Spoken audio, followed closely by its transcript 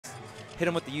hit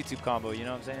him with the YouTube combo, you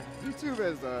know what I'm saying? YouTube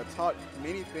has taught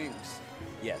many things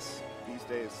Yes. these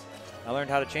days. I learned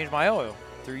how to change my oil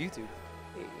through YouTube.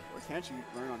 Hey. What can't you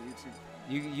learn on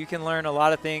YouTube? You can learn a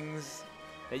lot of things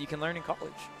that you can learn in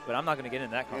college, but I'm not going to get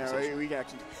into that conversation. Yeah, we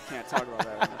actually can't talk about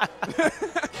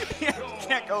that.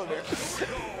 Can't go there.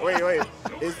 Wait.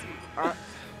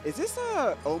 Is this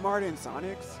Omart and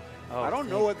Sonix? Oh, I don't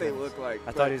know what they look like.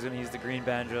 I thought he was going to use the green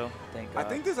banjo. Thank God. I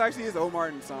think this actually is Omart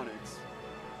and Sonix.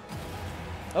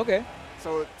 Okay.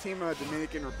 So Team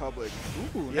Dominican Republic.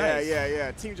 Ooh, Yeah, nice.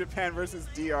 yeah. Team Japan versus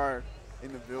DR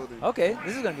in the building. Okay,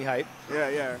 this is going to be hype.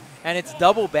 Yeah. And it's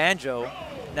double banjo.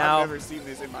 Now, I've never seen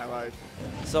this in my life.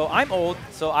 so I'm old,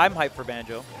 so I'm hyped for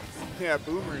banjo. Yeah,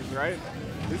 boomers, right?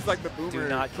 This is like the boomer Do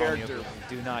not call me a character. boomer.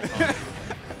 Do not call me.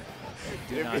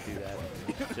 Do not do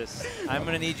that. Just, I'm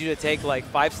going to need you to take like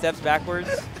 5 steps backwards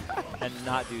and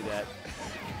not do that.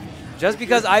 Just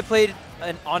because I played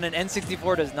on an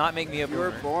N64 does not make me a You were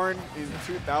boomer. born in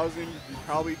 2000. You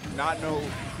probably do not know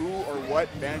who or what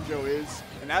banjo is,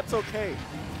 and that's okay.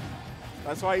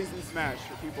 That's why he's in Smash,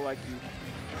 for people like you.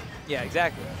 Yeah,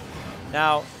 exactly.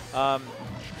 Now,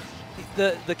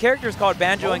 the character is called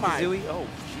Banjo and my. Kazooie. Oh,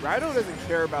 Raito doesn't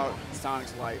care about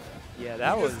Sonic's life. yeah,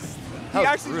 that He was just- that He was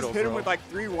actually brutal, just hit him bro. with like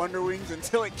 3 Wonder Wings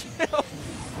until it killed.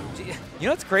 You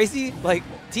know what's crazy? Like,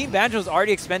 Team Banjo's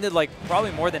already expended like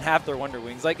probably more than half their Wonder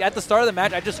Wings. Like at the start of the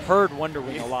match, I just heard Wonder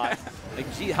Wing a lot.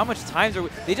 Like, gee, how much times are we?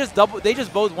 They just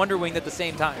both Wonder Winged at the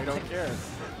same time. They don't care.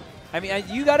 I mean,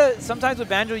 you gotta sometimes with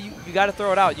Banjo, you gotta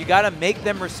throw it out. You gotta make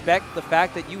them respect the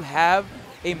fact that you have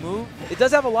a move. It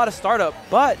does have a lot of startup,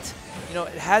 but you know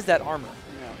it has that armor,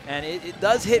 Yeah. and it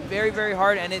does hit very, very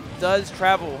hard, and it does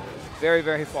travel very,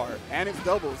 very far. And it's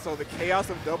doubles, so the chaos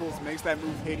of doubles makes that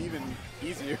move hit even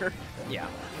easier. Yeah.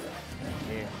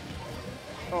 Yeah.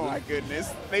 Oh my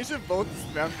goodness. They should both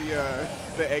spam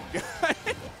the egg gun.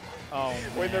 Oh.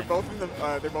 When they're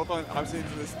man. both on opposite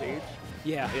ends of the stage.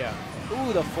 Yeah.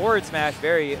 Ooh, the forward smash,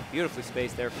 very beautifully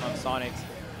spaced there from Sonix.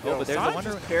 Oh, Yo, but there's Sonic the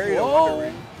Wonder just parried a Whoa! Wonder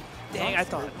Wing. Dang,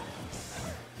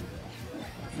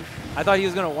 I thought he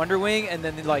was gonna Wonder Wing and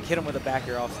then like hit him with a back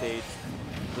air off stage.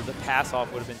 So the pass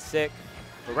off would have been sick.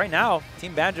 But right now,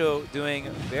 Team Banjo doing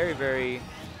very, very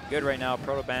good right now.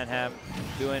 Protobanham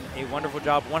doing a wonderful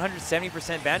job.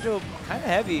 170% Banjo, kind of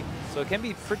heavy, so it can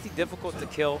be pretty difficult to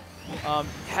kill.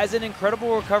 Has an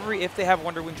incredible recovery if they have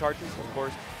Wonder Wing charges, of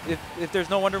course. If there's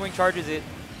no Wonder Wing charges,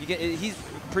 he's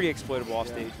pretty exploitable off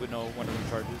stage with no Wonder Wing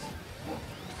charges.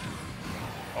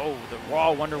 Oh, the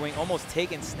raw Wonder Wing almost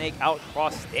taking Snake out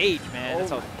cross stage, man.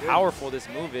 That's how powerful this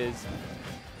move is.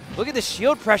 Look at the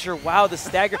shield pressure. Wow, the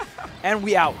stagger. And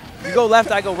we out. You go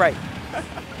left, I go right.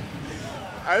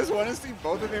 I just want to see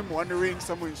both of them Wonder Wing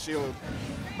someone's shield.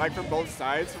 Like from both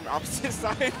sides, from opposite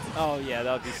sides. Oh, yeah,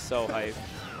 that would be so hype.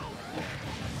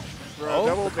 Bro, Oh,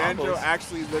 Double the Banjo combos.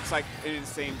 actually looks like an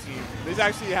insane team. This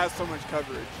actually has so much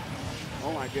coverage.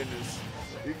 Oh my goodness.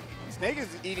 Snake is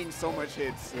eating so much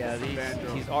hits. Yeah, from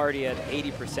Banjo. he's already at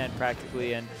 80%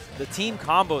 practically. And the team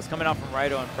combos coming out from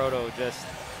Raito and Proto just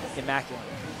immaculate.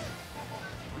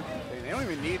 They don't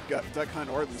even need Duck Hunt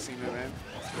or Lucina, man.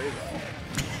 It's crazy.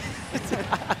 It's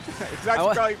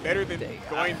actually probably better than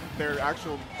going their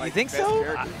actual like, You think best so?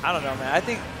 character. I don't know, man. I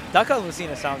think Duck Hunt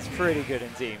Lucina sounds pretty good in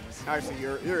teams. Actually,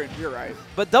 you're right.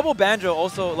 But Double Banjo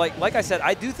also, like I said,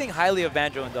 I do think highly of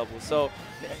Banjo in doubles. So,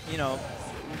 you know,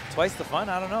 twice the fun.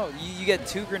 I don't know. You get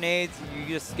 2 grenades. You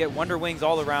just get Wonder Wings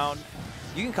all around.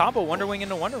 You can combo Wonder Wing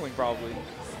into Wonder Wing probably.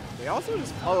 They also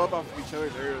just follow up off of each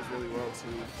other's aerials really well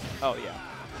too. Oh yeah.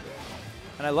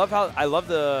 And I love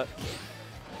the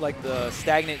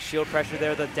stagnant shield pressure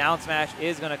there. The down smash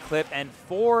is gonna clip, and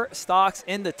 4 stocks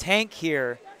in the tank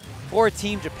here for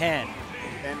Team Japan.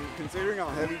 And considering how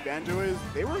heavy Banjo is,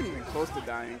 they weren't even close to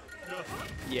dying.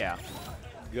 Yeah.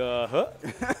 Uh-huh.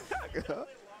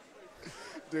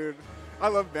 Dude, I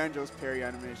love Banjo's parry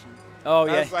animation. Oh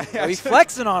yeah. That's like- Oh, he's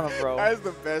flexing on him, bro. That is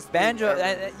the best thing Banjo,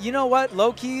 ever. you know what?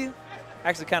 Low key,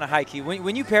 actually kind of high key.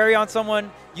 When you parry on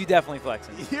someone, you definitely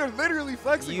flexing. You're literally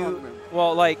flexing on them.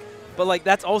 Well, but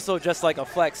that's also just like a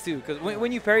flex too. Because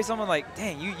when you parry someone, like,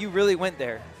 dang, you really went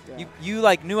there. Yeah. You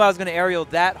like knew I was gonna aerial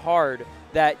that hard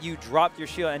that you dropped your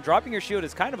shield. And dropping your shield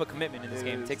is kind of a commitment in this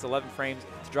game. It takes 11 frames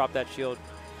to drop that shield.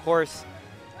 Of course,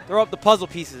 throw up the puzzle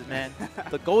pieces, man.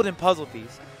 The golden puzzle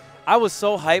piece. I was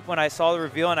so hyped when I saw the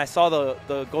reveal and I saw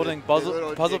the golden puzzle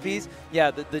little piece.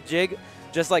 Yeah, the jig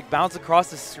just like bounce across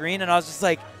the screen, and I was just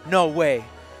like, no way.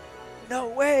 No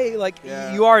way. Like,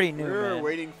 Yeah. you already knew, We were man.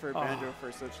 waiting for Banjo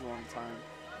for such a long time.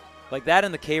 Like that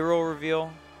and the K-Roll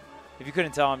reveal. If you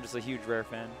couldn't tell, I'm just a huge Rare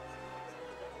fan.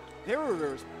 They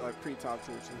were like pretty top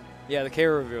tier too. Yeah, the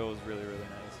K-Roll reveal was really, really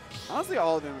nice. Honestly,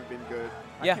 all of them have been good.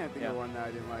 Yeah, I can't think yeah. of one that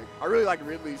I didn't like. I really like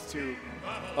Ridley's too.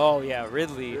 Oh yeah,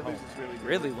 Ridley. Ridley's is really good.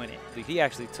 Ridley went it. Dude, he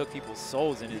actually took people's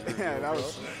souls in his reveal. Yeah, that bro.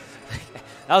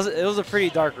 was. It was a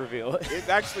pretty dark reveal. It's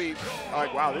actually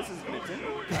like, wow, this is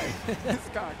Nintendo. Like, this is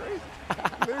kind of crazy.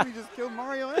 Literally just killed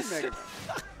Mario and Mega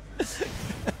Man.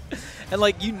 And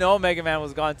like Mega Man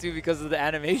was gone too because of the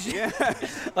animation. Yeah.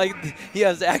 Like he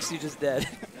was actually just dead.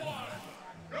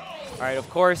 All right, of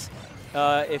course.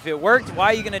 If it worked, why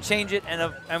are you going to change it?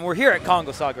 And we're here at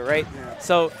Kongo Saga, right? Yeah.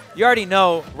 So you already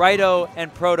know Raito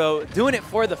and Proto doing it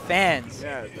for the fans.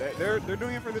 Yeah, they're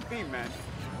doing it for the theme, man.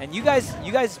 And you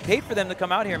guys paid for them to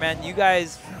come out here, man. You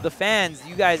guys, the fans,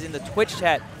 you guys in the Twitch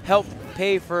chat helped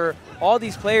pay for all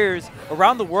these players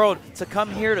around the world to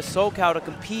come here to SoCal to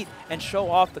compete and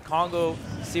show off the Kongo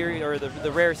series or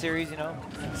the rare series, you know.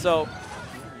 So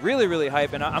really, really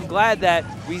hype, and I'm glad that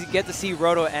we get to see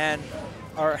Roto and.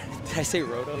 Or did I say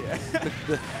Roto? Yeah.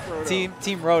 the Roto.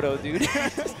 Team Roto, dude.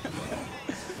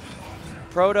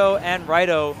 Proto and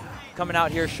Raito coming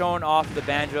out here showing off the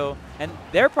banjo. And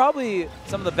they're probably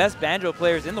some of the best banjo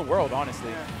players in the world, honestly.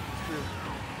 Yeah, true.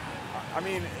 I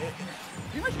mean,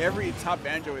 pretty much every top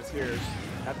banjo is here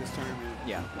at this tournament.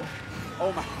 Yeah.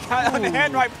 Oh my God, on the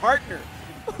hand right partner.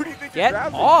 Who do you think you're Get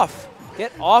grabbing? off.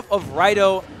 Get off of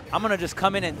Raito. I'm going to just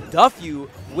come in and duff you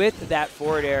with that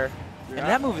forward air. Yeah. And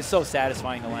that move is so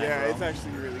satisfying to land, Yeah, bro. it's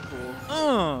actually really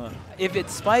cool. If it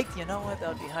spiked, you know what? That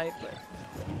would be hype. But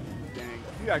Dang,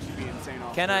 you'd actually be insane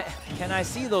off can it. I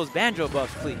see those banjo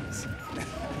buffs, please?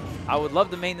 I would love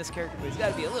to main this character, but he's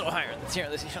got to be a little higher in the tier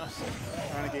list, you know.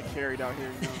 Trying to get carried out here,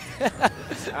 you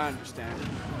know. I understand.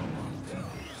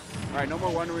 All right, no more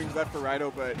Wonder Wings left for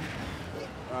Raito, but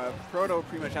Proto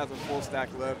pretty much has a full stack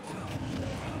left.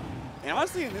 And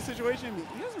honestly, in this situation,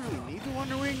 he doesn't really need the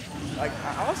Wonder Wing. Like,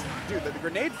 dude, the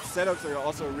grenade setups are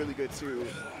also really good too.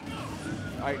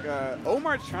 Like,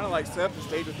 Omart's trying to like set up the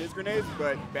stage with his grenades,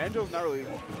 but Banjo's not really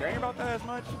caring about that as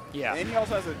much. Yeah. And he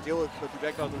also has to deal with the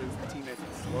projectiles of his teammates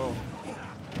as well.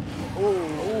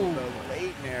 Oh, the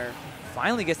late nair.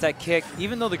 Finally gets that kick,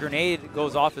 even though the grenade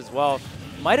goes off as well.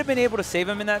 Might have been able to save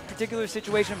him in that particular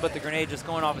situation, but the grenade just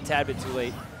going off a tad bit too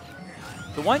late.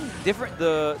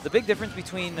 The big difference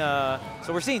between, so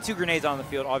we're seeing two grenades on the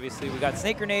field, obviously. We got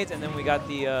snake grenades, and then we got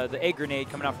the egg grenade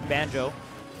coming out from Banjo.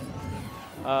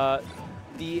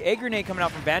 The egg grenade coming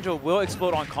out from Banjo will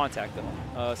explode on contact,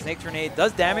 though. Snake grenade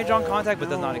does damage on contact, but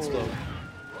does not explode.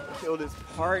 Killed his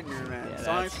partner, man. Yeah,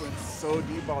 Sonix went so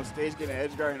deep off stage getting an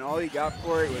edge guard, and all he got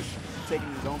for it was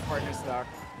taking his own partner stock.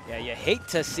 Yeah, you hate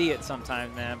to see it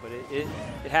sometimes, man, but it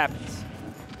happens.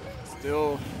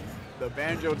 Still, the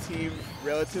Banjo team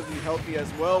relatively healthy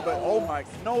as well, but oh my,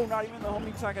 no, not even the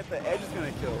homing attack at the edge is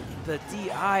going to kill. The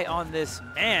DI on this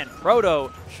man,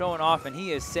 Proto, showing off, and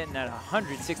he is sitting at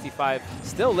 165,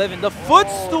 still living. The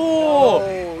footstool!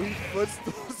 Oh, he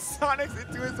footstool Sonix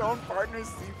into his own partner's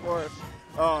C4.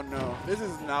 Oh no, this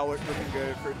is not looking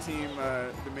good for Team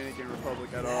Dominican Republic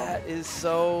at all. That is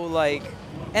so like,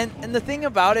 and the thing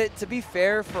about it, to be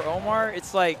fair for Omar,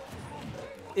 it's like,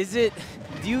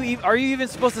 are you even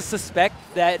supposed to suspect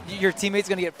that your teammate's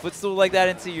gonna get footstool like that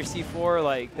into your C4?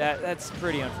 Like that's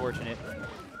pretty unfortunate.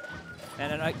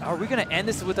 And are we gonna end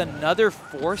this with another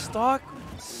 4-stock?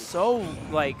 So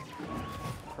like,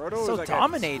 Proto so is like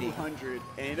dominating. At 200,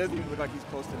 and it doesn't even look like he's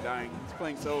close to dying. He's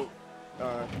playing so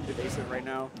evasive right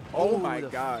now. Oh my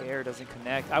God. The fair doesn't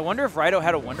connect. I wonder if Raito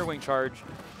had a Wonder Wing charge.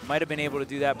 Might have been able to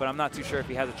do that, but I'm not too sure if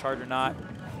he has a charge or not.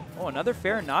 Oh, another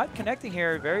fair not connecting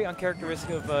here. Very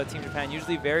uncharacteristic of Team Japan.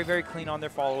 Usually very, very clean on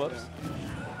their follow-ups. Yeah.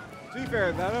 To be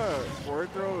fair, that forward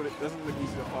throw it doesn't look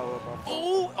easy to follow up off.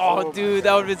 Oh, dude,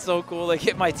 that would have been so cool. Like,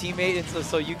 hit my teammate and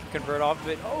so you can convert off of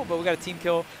it. Oh, but we got a team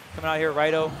kill coming out here,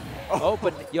 Raito. Oh,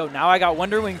 but, yo, now I got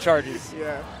Wonder Wing charges.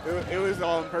 Yeah, it was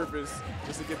all on purpose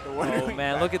just to get the Wonder Wing. Oh,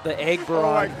 man, back. look at the egg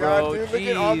barrage, oh my God, bro. dude, look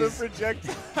at all the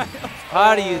projectiles.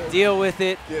 How do you deal with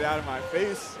it? Get out of my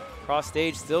face. Cross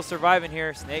stage, still surviving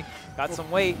here. Snake got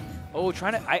some weight. Oh,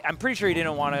 I'm pretty sure he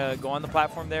didn't want to go on the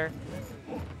platform there.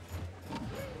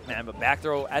 Man, but back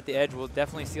throw at the edge will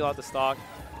definitely seal out the stock.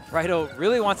 Raito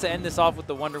really wants to end this off with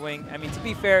the Wonder Wing. I mean, to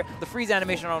be fair, the freeze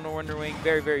animation on the Wonder Wing,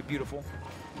 very, very beautiful.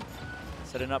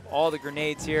 Setting up all the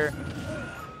grenades here.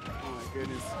 Oh my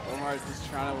goodness, Omar is just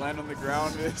trying to land on the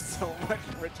ground. There's so much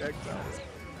projectiles.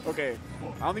 Okay,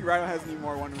 I don't think Raito has any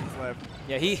more Wonder Wings left.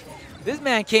 Yeah, this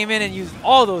man came in and used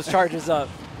all those charges up.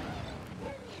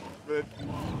 But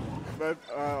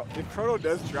if Proto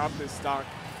does drop this stock,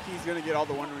 he's gonna get all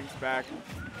the Wonder Wings back.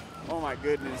 Oh my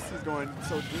goodness, he's going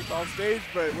so deep off stage,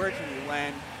 but where can he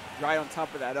land? Right on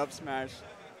top of that up smash.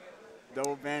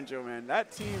 Double Banjo, man.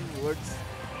 That team looks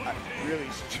really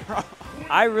strong.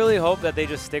 I really hope that they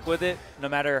just stick with it, no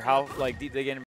matter how like deep they get in